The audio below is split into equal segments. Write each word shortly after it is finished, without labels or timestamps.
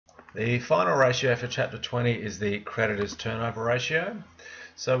The final ratio for Chapter 20 is the creditors turnover ratio.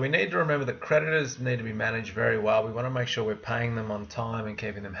 So we need to remember that creditors need to be managed very well. We want to make sure we're paying them on time and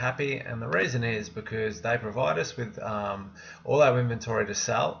keeping them happy, and the reason is because they provide us with all our inventory to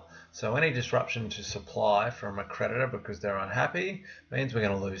sell. So any disruption to supply from a creditor because they're unhappy means we're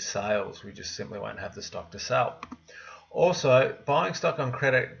going to lose sales. We just simply won't have the stock to sell. Also, buying stock on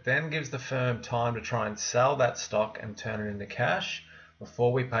credit then gives the firm time to try and sell that stock and turn it into cash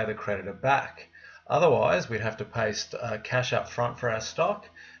before we pay the creditor back. Otherwise, we'd have to pay cash up front for our stock,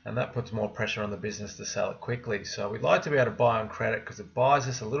 and that puts more pressure on the business to sell it quickly. So we'd like to be able to buy on credit because it buys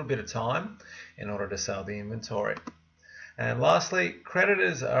us a little bit of time in order to sell the inventory. And lastly,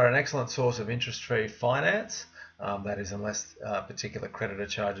 creditors are an excellent source of interest-free finance. That is, unless a particular creditor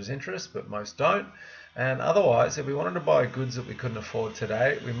charges interest, but most don't. And otherwise, if we wanted to buy goods that we couldn't afford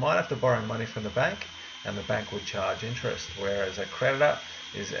today, we might have to borrow money from the bank, and the bank would charge interest, whereas a creditor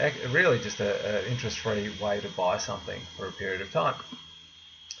is really just an interest-free way to buy something for a period of time.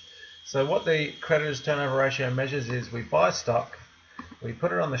 So what the creditors turnover ratio measures is we buy stock, we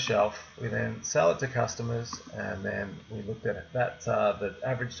put it on the shelf, we then sell it to customers, and then we looked at it. The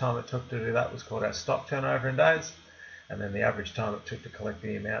average time it took to do that was called our stock turnover in days, and then the average time it took to collect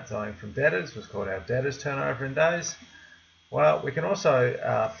the amount owing from debtors was called our debtors turnover in days. Well, we can also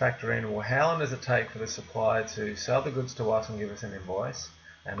factor in, well, how long does it take for the supplier to sell the goods to us and give us an invoice,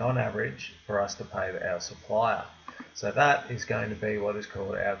 and on average for us to pay our supplier. So that is going to be what is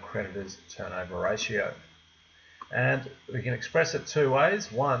called our creditors turnover ratio. And we can express it two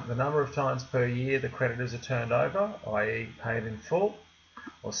ways. One, the number of times per year the creditors are turned over, i.e. paid in full.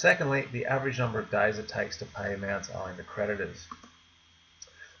 Or secondly, the average number of days it takes to pay amounts owing to creditors.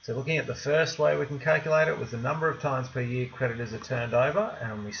 So looking at the first way we can calculate it with the number of times per year creditors are turned over,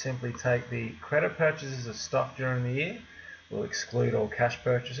 and we simply take the credit purchases of stock during the year. We'll exclude all cash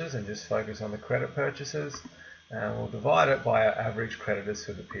purchases and just focus on the credit purchases, and we'll divide it by our average creditors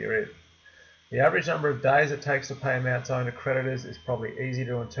for the period. The average number of days it takes to pay amounts owing to creditors is probably easy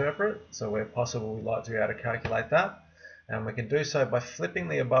to interpret, so where possible we'd like to be able to calculate that, and we can do so by flipping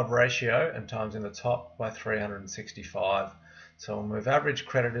the above ratio and timesing the top by 365. So we'll move average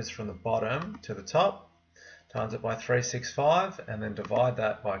creditors from the bottom to the top, times it by 365, and then divide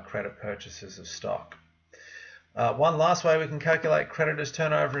that by credit purchases of stock. One last way we can calculate creditors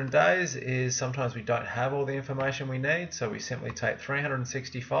turnover in days is sometimes we don't have all the information we need, so we simply take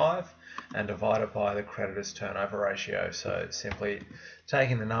 365 and divide it by the creditors turnover ratio. So simply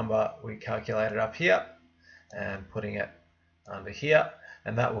taking the number we calculated up here and putting it under here,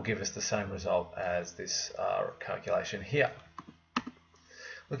 and that will give us the same result as this calculation here.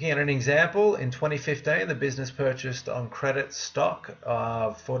 Looking at an example, in 2015 the business purchased on credit stock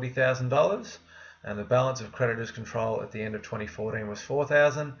of $40,000, and the balance of creditors control at the end of 2014 was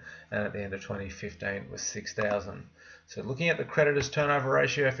 $4,000, and at the end of 2015 was $6,000. So looking at the creditors turnover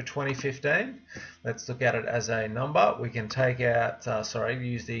ratio for 2015, let's look at it as a number. We can take out,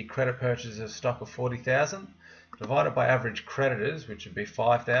 use the credit purchases of stock of $40,000, divide it by average creditors, which would be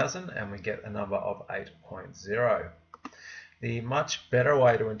 $5,000, and we get a number of 8.0. The much better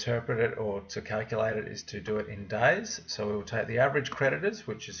way to interpret it or to calculate it is to do it in days. So we will take the average creditors,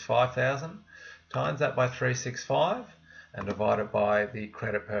 which is 5,000, times that by 365, and divide it by the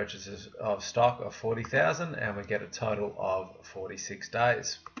credit purchases of stock of 40,000, and we get a total of 46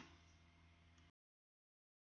 days.